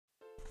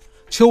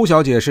邱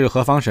小姐是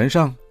何方神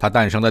圣？她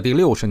诞生的第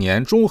60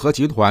年，中核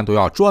集团都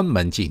要专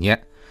门纪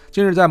念。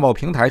近日在某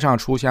平台上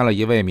出现了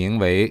一位名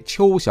为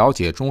邱小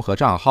姐中核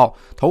账号，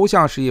头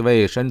像是一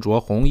位身着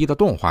红衣的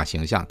动画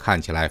形象，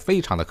看起来非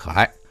常的可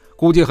爱。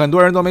估计很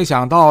多人都没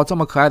想到，这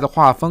么可爱的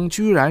画风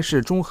居然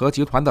是中核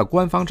集团的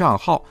官方账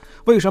号。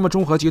为什么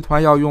中核集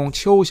团要用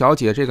邱小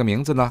姐这个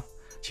名字呢？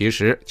其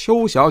实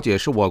邱小姐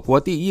是我国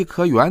第一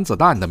颗原子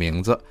弹的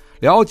名字。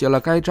了解了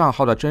该账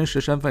号的真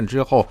实身份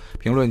之后，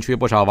评论区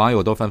不少网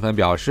友都纷纷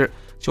表示，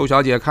邱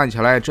小姐看起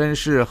来真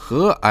是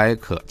和蔼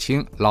可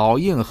亲，老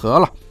硬核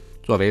了。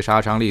作为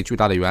杀伤力巨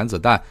大的原子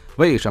弹，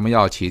为什么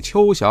要起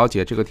邱小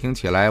姐这个听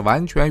起来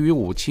完全与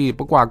武器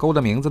不挂钩的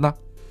名字呢？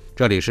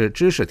这里是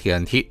知识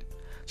TNT。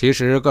其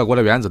实各国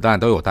的原子弹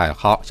都有代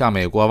号，像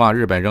美国往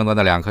日本扔的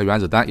那2颗原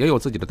子弹也有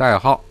自己的代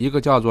号，一个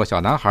叫做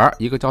小男孩，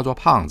一个叫做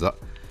胖子。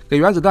给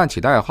原子弹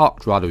起代号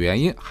主要的原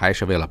因还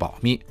是为了保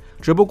密，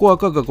只不过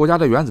各个国家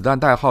的原子弹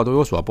代号都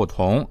有所不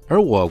同，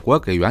而我国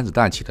给原子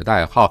弹起的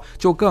代号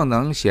就更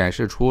能显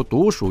示出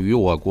独属于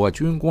我国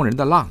军工人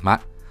的浪漫。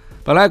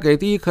本来给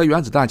第一颗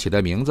原子弹起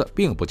的名字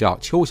并不叫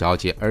邱小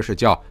姐，而是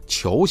叫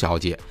球小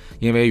姐，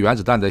因为原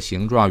子弹的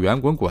形状圆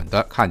滚滚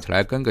的，看起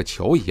来跟个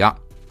球一样。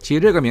起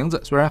这个名字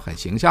虽然很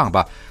形象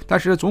吧，但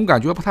是总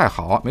感觉不太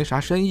好，没啥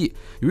深意，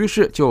于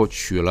是就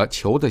取了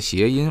球的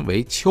谐音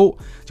为邱，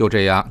就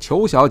这样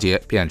球小姐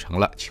变成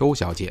了邱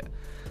小姐。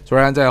虽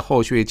然在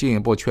后续进一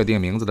步确定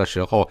名字的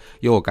时候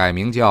又改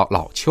名叫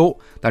老邱，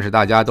但是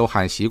大家都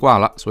喊习惯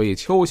了，所以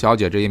邱小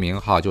姐这一名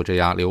号就这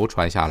样流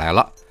传下来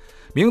了。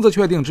名字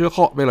确定之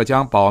后，为了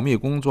将保密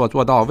工作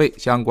做到位，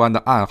相关的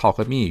暗号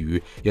和密语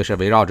也是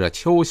围绕着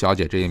邱小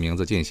姐这一名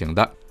字进行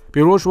的。比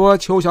如说，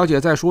邱小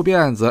姐在梳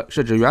辫子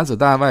是指原子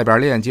弹外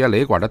边链接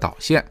雷管的导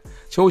线，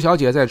邱小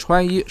姐在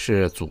穿衣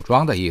是组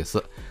装的意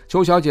思，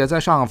邱小姐在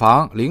上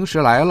房临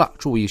时来了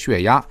注意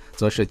血压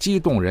则是激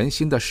动人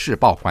心的试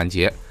爆环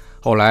节。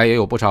后来也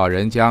有不少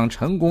人将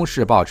成功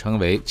试爆称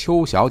为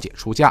邱小姐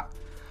出嫁，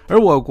而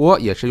我国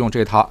也是用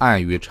这套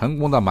暗语成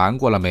功的瞒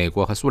过了美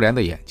国和苏联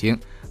的眼睛。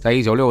在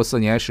1964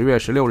年10月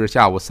16日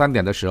下午3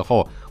点的时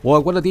候，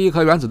我国的第一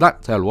颗原子弹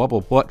在罗布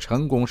泊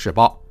成功试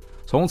爆。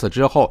从此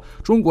之后，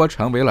中国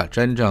成为了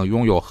真正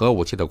拥有核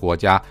武器的国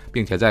家，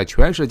并且在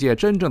全世界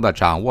真正的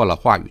掌握了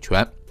话语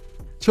权。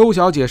邱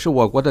小姐是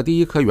我国的第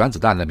一颗原子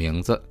弹的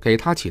名字，给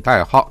她起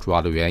代号主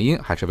要的原因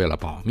还是为了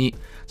保密。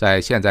在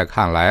现在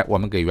看来，我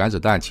们给原子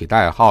弹起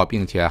代号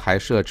并且还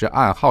设置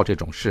暗号这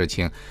种事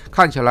情，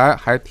看起来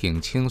还挺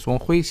轻松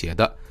诙谐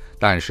的，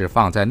但是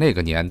放在那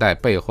个年代，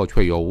背后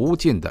却有无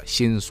尽的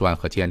辛酸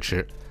和坚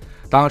持。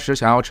当时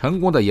想要成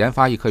功的研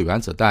发一颗原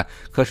子弹，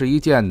可是一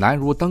件难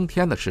如登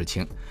天的事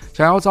情。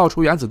想要造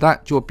出原子弹，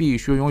就必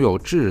须拥有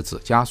质子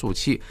加速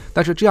器，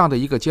但是这样的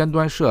一个尖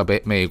端设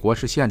备，美国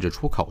是限制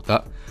出口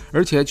的，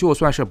而且就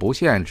算是不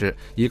限制，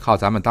依靠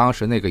咱们当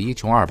时那个一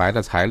穷二白的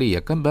财力，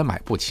也根本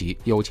买不起，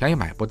有钱也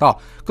买不到，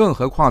更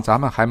何况咱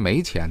们还没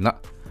钱呢。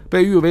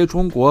被誉为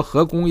中国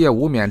核工业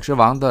无冕之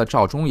王的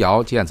赵忠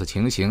尧见此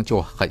情形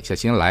就狠下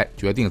心来，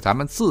决定咱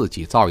们自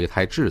己造一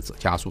台质子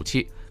加速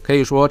器。可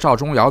以说赵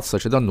忠尧此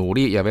时的努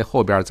力也为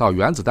后边造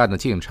原子弹的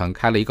进程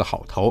开了一个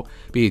好头，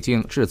毕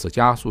竟质子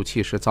加速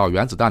器是造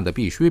原子弹的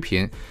必需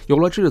品，有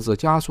了质子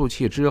加速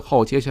器之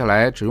后，接下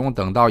来只用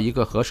等到一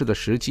个合适的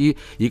时机，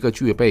一个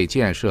具备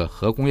建设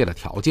核工业的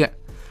条件。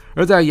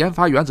而在研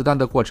发原子弹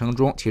的过程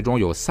中，其中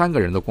有3个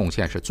人的贡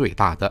献是最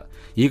大的，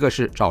一个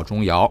是赵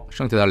忠尧，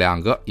剩下的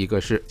2个，一个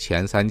是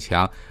钱三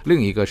强，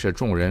另一个是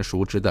众人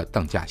熟知的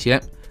邓稼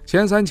先。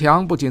钱三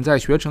强不仅在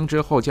学成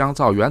之后将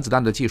造原子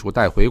弹的技术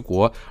带回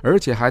国，而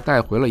且还带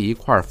回了一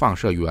块放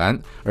射源，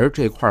而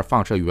这块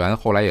放射源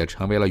后来也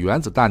成为了原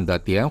子弹的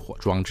点火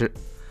装置。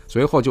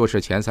随后就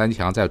是钱三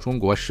强在中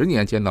国10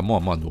年间的默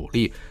默努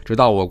力，直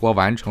到我国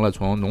完成了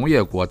从农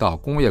业国到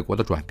工业国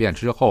的转变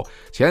之后，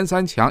钱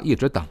三强一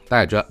直等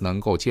待着能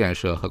够建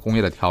设和工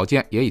业的条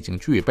件也已经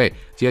具备，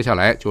接下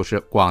来就是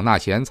广纳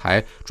贤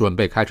才，准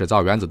备开始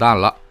造原子弹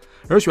了。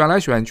而选来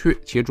选去，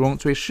其中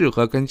最适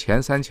合跟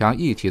钱三强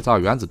一起造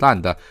原子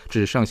弹的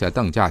只剩下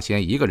邓稼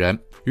先一个人。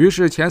于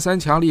是钱三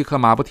强立刻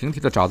马不停蹄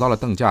地找到了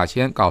邓稼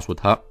先，告诉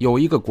他有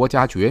一个国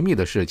家绝密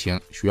的事情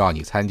需要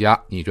你参加，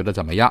你觉得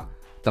怎么样？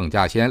邓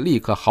稼先立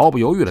刻毫不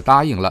犹豫地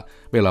答应了。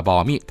为了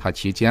保密，他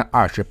期间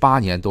28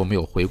年都没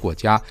有回过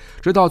家，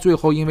直到最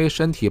后因为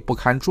身体不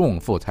堪重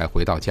负才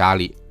回到家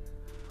里。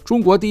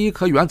中国第一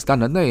颗原子弹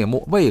的内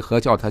幕为何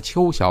叫它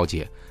邱小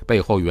姐？背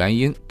后原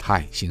因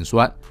太心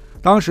酸。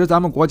当时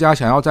咱们国家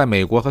想要在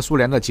美国和苏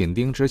联的紧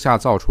盯之下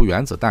造出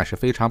原子弹是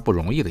非常不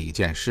容易的一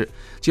件事，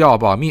既要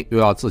保密，又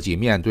要自己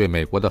面对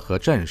美国的核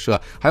震慑，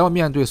还要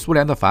面对苏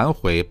联的反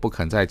悔，不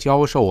肯再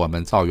教授我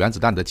们造原子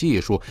弹的技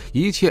术，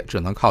一切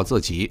只能靠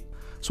自己。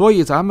所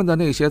以咱们的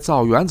那些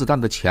造原子弹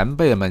的前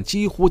辈们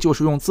几乎就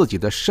是用自己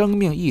的生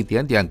命一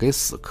点点给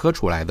死磕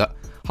出来的。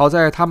好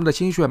在他们的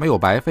心血没有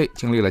白费，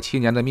经历了7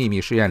年的秘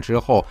密试验之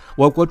后，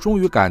我国终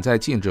于赶在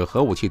禁止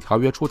核武器条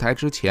约出台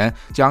之前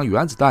将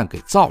原子弹给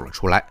造了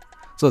出来。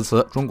自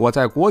此，中国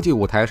在国际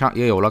舞台上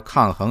也有了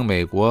抗衡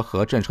美国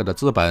核震慑的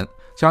资本。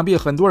想必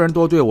很多人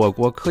都对我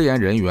国科研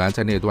人员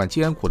在那段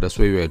艰苦的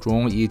岁月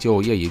中依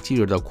旧夜以继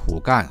日的苦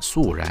干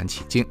肃然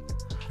起敬。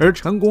而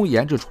成功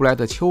研制出来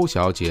的邱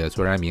小姐，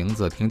虽然名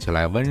字听起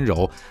来温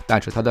柔，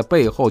但是她的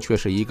背后却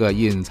是一个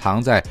隐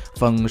藏在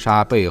风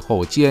沙背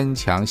后坚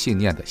强信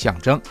念的象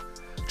征。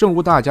正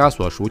如大家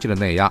所熟悉的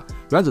那样，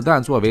原子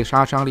弹作为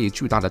杀伤力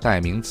巨大的代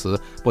名词，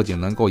不仅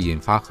能够引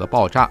发核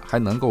爆炸，还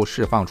能够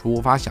释放出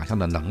无法想象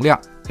的能量。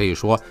可以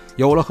说，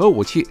有了核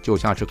武器，就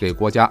像是给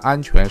国家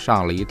安全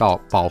上了一道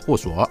保护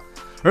锁。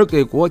而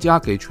给国家、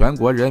给全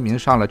国人民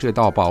上了这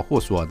道保护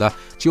锁的，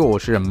就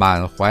是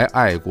满怀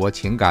爱国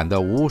情感的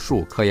无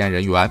数科研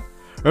人员。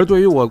而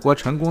对于我国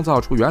成功造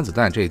出原子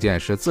弹这件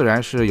事，自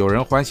然是有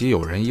人欢喜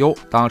有人忧。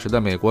当时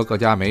的美国各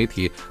家媒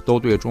体都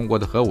对中国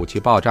的核武器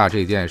爆炸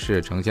这件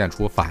事呈现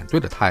出反对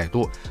的态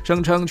度，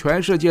声称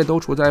全世界都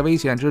处在危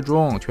险之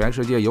中，全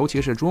世界尤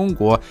其是中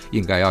国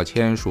应该要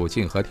签署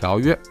禁核条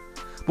约。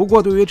不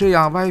过，对于这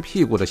样歪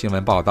屁股的新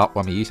闻报道，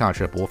我们一向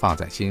是不放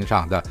在心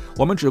上的。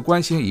我们只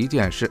关心一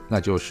件事，那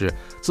就是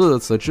自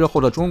此之后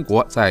的中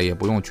国再也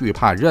不用惧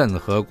怕任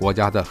何国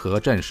家的核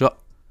震慑。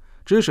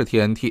知识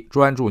TNT，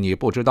专注你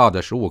不知道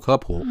的实物科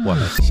普，我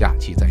们下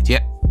期再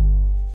见。